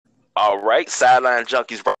All right, Sideline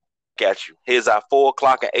Junkies back at you. Here's our 4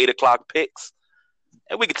 o'clock and 8 o'clock picks,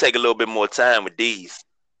 and we can take a little bit more time with these.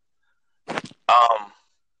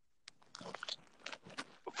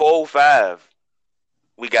 4:05,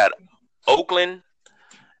 we got Oakland,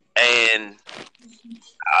 and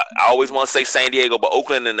I always want to say San Diego, but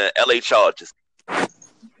Oakland and the LA Chargers.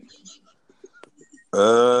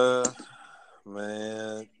 Man,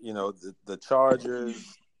 the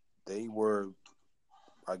Chargers, they were,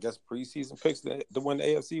 I guess, preseason picks to win the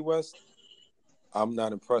AFC West. I'm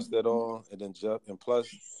not impressed at all. And plus,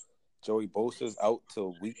 Joey Bosa's out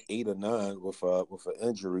till week 8 or 9 with an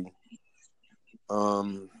injury.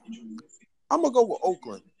 I'm gonna go with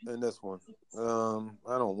Oakland in this one.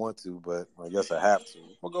 I don't want to, but I guess I have to.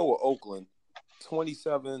 I'm gonna go with Oakland,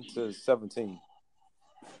 27-17.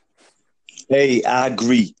 Hey, I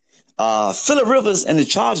agree. Phillip Rivers and the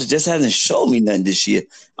Chargers just hasn't shown me nothing this year.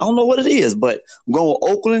 I don't know what it is, but I'm going with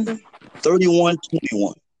Oakland,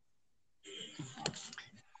 31-21.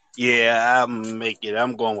 Yeah, I'm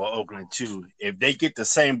going with Oakland too. If they get the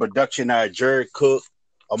same production out of Jared Cook,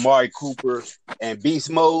 Amari Cooper, and Beast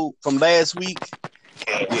Mode from last week,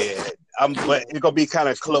 yeah, but it's gonna be kind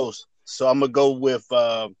of close. So I'm gonna go with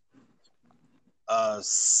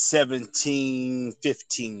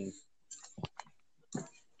 17-15.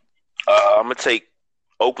 I'm gonna take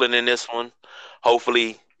Oakland in this one.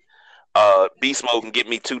 Hopefully, Beast Mode can get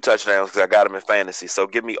me 2 touchdowns because I got him in fantasy. So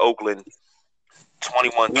give me Oakland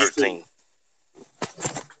 21-13.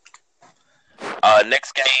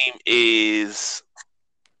 Next game is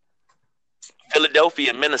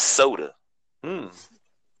Philadelphia, Minnesota. Damn,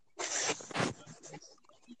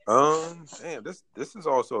 this is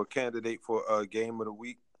also a candidate for a game of the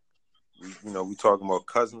week. We talking about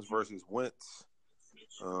Cousins versus Wentz.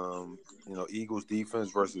 Eagles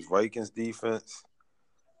defense versus Vikings defense.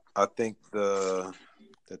 I think the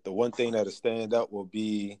one thing that'll stand out will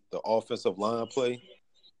be the offensive line play,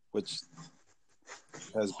 which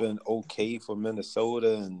has been okay for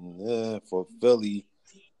Minnesota and for Philly.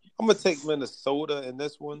 I'm gonna take Minnesota in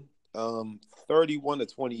this one,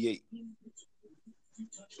 31-28.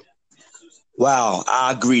 Wow,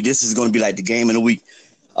 I agree. This is going to be like the game of the week.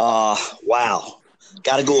 Wow.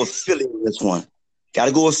 Got to go with Philly in this one. Got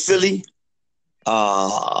to go with Philly,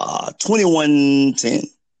 21-10.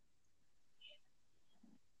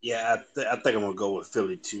 Yeah, I think I'm going to go with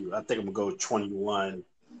Philly too. I think I'm going to go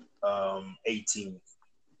 21-18.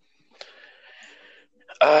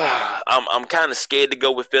 I'm kind of scared to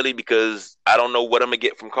go with Philly because I don't know what I'm going to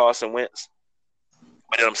get from Carson Wentz.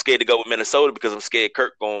 But then I'm scared to go with Minnesota because I'm scared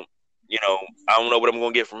Kirk going, I don't know what I'm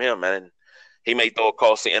going to get from him, man. He may throw a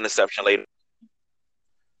costly interception later.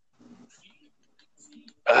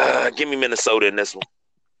 Give me Minnesota in this one.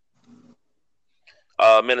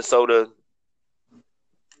 Minnesota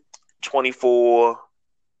 24-14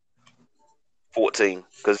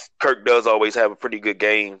 because Kirk does always have a pretty good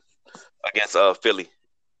game against Philly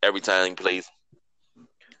every time he plays.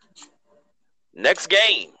 Next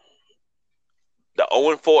game, the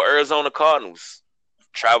 0-4 Arizona Cardinals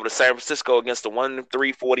travel to San Francisco against the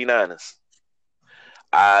 1-3 49ers.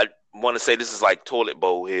 I want to say this is like toilet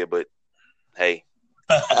bowl here, but hey.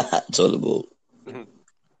 Toilet bowl.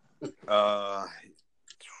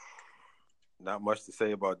 Not much to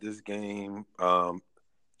say about this game.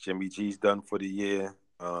 Jimmy G's done for the year.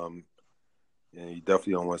 You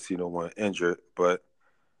definitely don't want to see no one injured, but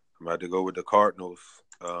I'm about to go with the Cardinals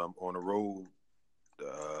on the road.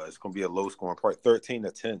 It's going to be a low scoring part,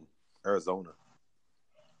 13-10, Arizona.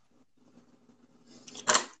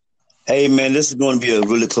 Hey, man, this is going to be a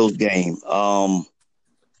really close game.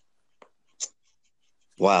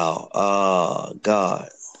 Wow. God.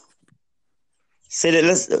 Say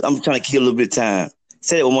that. I'm trying to kill a little bit of time.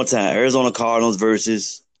 Say that one more time. Arizona Cardinals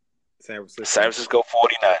versus San Francisco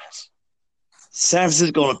 49ers. San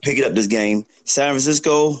Francisco going to pick it up this game. San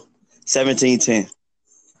Francisco 17-10.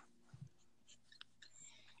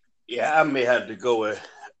 Yeah, I may have to go with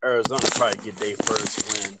Arizona. Probably get their first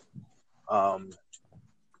win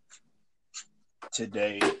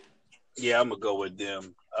today. Yeah, I'm gonna go with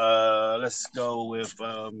them. Let's go with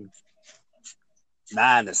 9-6.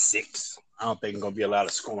 I don't think it's gonna be a lot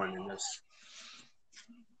of scoring in this.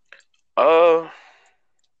 I'm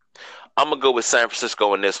gonna go with San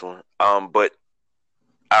Francisco in this one. But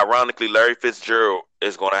ironically, Larry Fitzgerald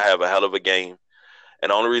is gonna have a hell of a game, and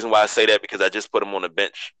the only reason why I say that because I just put him on the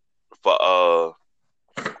bench for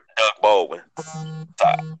Doug Baldwin. So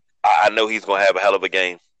I know he's gonna have a hell of a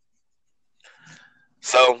game.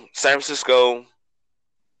 So San Francisco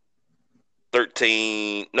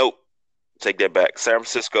 13. Nope, take that back. San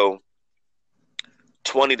Francisco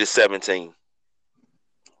 20-17.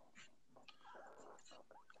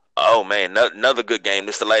 Oh man, another good game.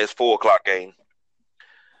 This is the last 4 o'clock game.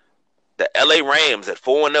 The LA Rams at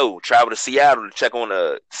 4-0 travel to Seattle to check on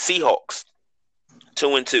the Seahawks,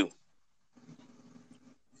 2-2.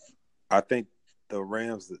 I think the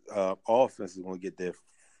Rams offense is going to get their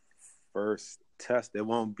first test. It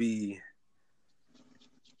won't be,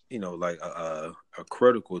 like a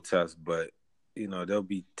critical test, but they'll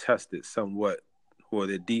be tested somewhat for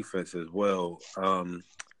their defense as well. I'm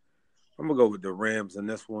gonna go with the Rams in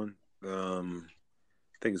this one. I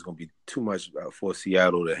think it's gonna be too much for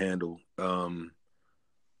Seattle to handle.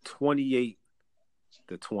 28-20.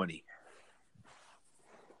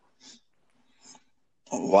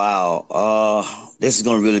 Wow. This is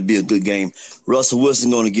going to really be a good game. Russell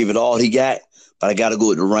Wilson going to give it all he got, but I got to go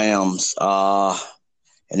with the Rams.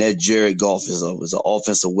 And that Jared Goff is an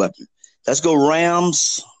offensive weapon. Let's go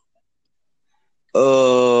Rams.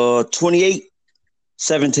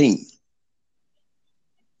 28-17.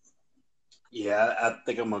 Yeah, I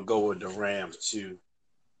think I'm gonna go with the Rams too.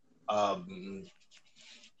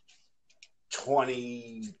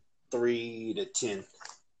 23-10.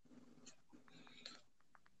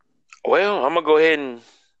 Well, I'm gonna go ahead and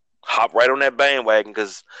hop right on that bandwagon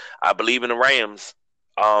because I believe in the Rams.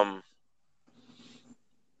 I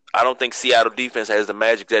don't think Seattle defense has the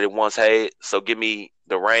magic that it once had. So give me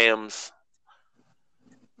the Rams.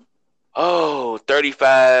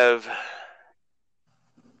 35-16.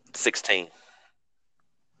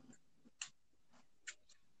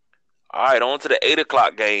 All right, on to the 8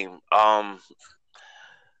 o'clock game. I'm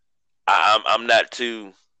not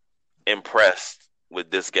too impressed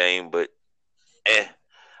with this game, but I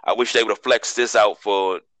wish they would have flexed this out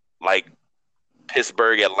for like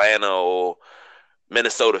Pittsburgh, Atlanta, or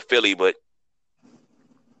Minnesota, Philly. But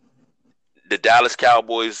the Dallas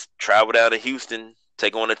Cowboys travel down to Houston,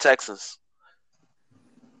 take on the Texans.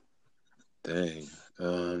 Dang.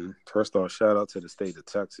 First off, shout out to the state of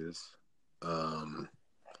Texas.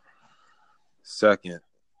 Second,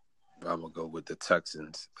 I'm gonna go with the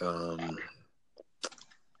Texans. I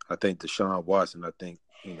think Deshaun Watson. I think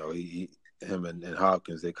him and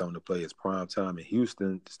Hopkins, they come to play as prime time. And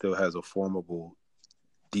Houston still has a formidable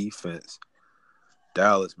defense.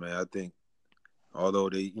 Dallas, man, I think although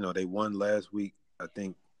they won last week, I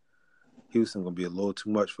think Houston gonna be a little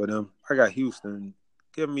too much for them. I got Houston.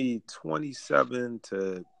 Give me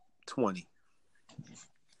 27-20.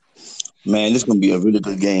 Man, this is going to be a really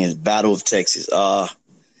good game. It's Battle of Texas. Dallas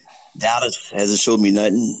hasn't showed me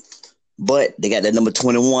nothing, but they got that number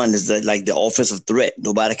 21 is like the offensive threat.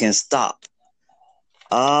 Nobody can stop.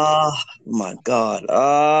 My God.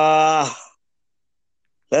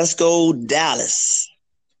 Let's go Dallas.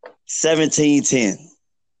 17-10.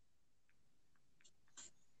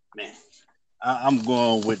 Man, I'm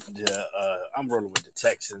going with I'm rolling with the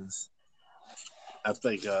Texans. I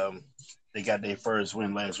think they got their first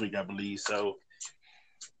win last week, I believe. So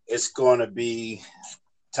it's going to be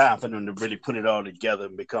time for them to really put it all together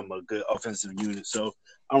and become a good offensive unit. So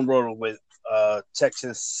I'm rolling with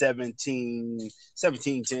Texas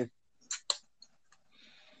 17-10.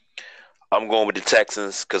 I'm going with the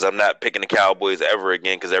Texans because I'm not picking the Cowboys ever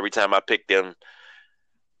again because every time I pick them,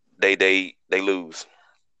 they lose.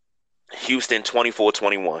 Houston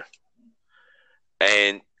 24-21.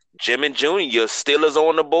 And Jim and Junior still is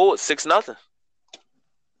on the board 6-0.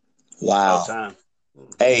 Wow. Time.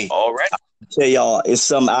 Hey, already. I tell y'all, it's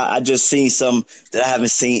some I just seen some that I haven't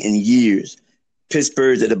seen in years.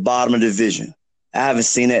 Pittsburgh's at the bottom of the division. I haven't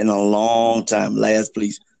seen that in a long time. Last,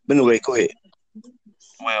 please. But anyway, go ahead.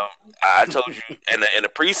 Well, I told you in the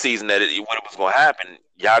preseason that what was going to happen.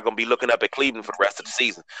 Y'all going to be looking up at Cleveland for the rest of the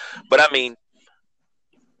season. But I mean,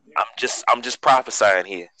 I'm just prophesying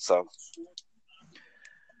here. So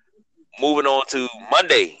moving on to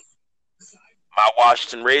Monday, my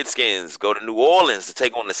Washington Redskins go to New Orleans to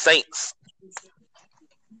take on the Saints.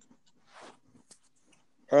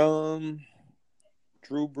 Drew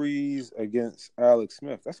Brees against Alex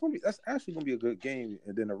Smith. That's actually gonna be a good game.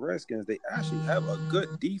 And then the Redskins, they actually have a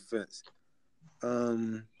good defense.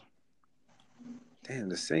 The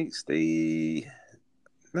Saints, they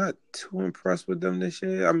not too impressed with them this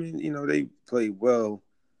year. I mean, they played well.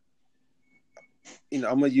 I'm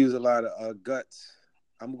gonna use a lot of guts.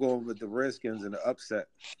 I'm going with the Redskins in the upset.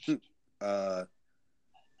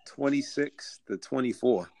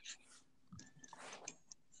 26-24.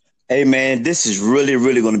 Hey, man, this is really,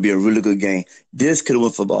 really going to be a really good game. This could have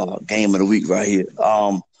went for game of the week right here.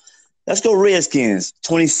 Let's go Redskins,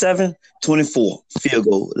 27-24, field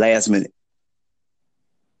goal, last minute.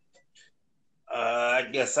 I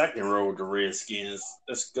guess I can roll with the Redskins.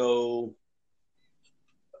 Let's go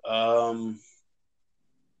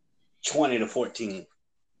 20-14.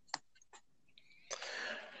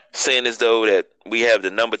 saying as though that we have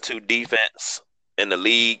the number 2 defense in the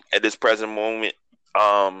league at this present moment.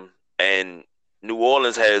 And New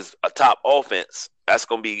Orleans has a top offense. That's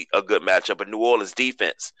going to be a good matchup. But New Orleans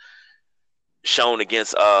defense shown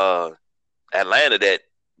against Atlanta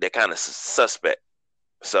that kind of suspect.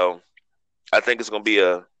 So I think it's going to be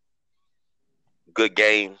a good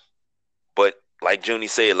game. But like Junie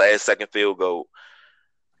said, last second field goal.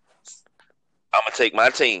 I'm going to take my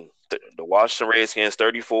team, the Washington Redskins,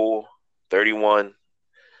 34-31.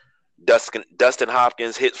 Dustin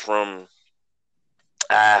Hopkins hits from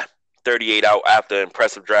 38 out after an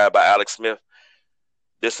impressive drive by Alex Smith.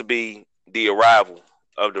 This will be the arrival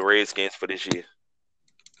of the Redskins for this year.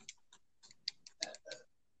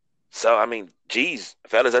 So, I mean, geez,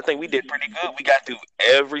 fellas, I think we did pretty good. We got through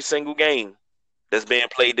every single game that's being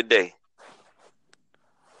played today.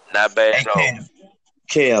 Not bad at all.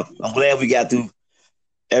 Kev, I'm glad we got through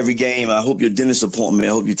every game. I hope your dentist appointment.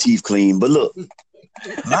 I hope your teeth clean. But look,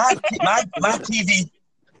 my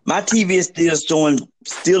TV is still showing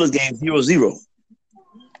Steelers game 0-0.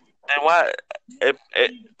 Then why? They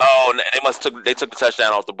took the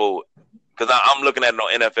touchdown off the board because I'm looking at it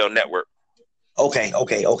on NFL Network. Okay.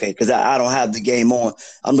 Because I don't have the game on.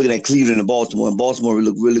 I'm looking at Cleveland and Baltimore, and Baltimore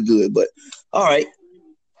look really good. But all right,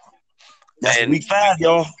 that's week 5,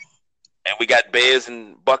 y'all. And we got Bears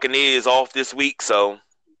and Buccaneers off this week, so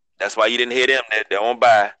that's why you didn't hear them. They're on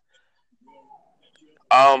bye.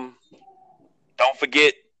 Don't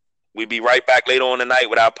forget, we'll be right back later on tonight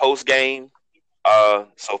with our post game.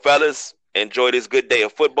 So fellas, enjoy this good day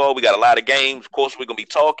of football. We got a lot of games. Of course, we're gonna be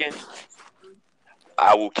talking.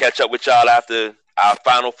 I will catch up with y'all after our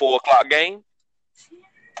final 4:00 game,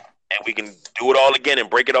 and we can do it all again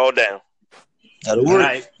and break it all down. That'll work. All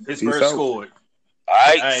right, Pittsburgh scored. All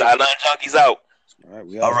right, Sideline Junkies out.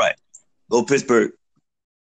 All right, Go Pittsburgh.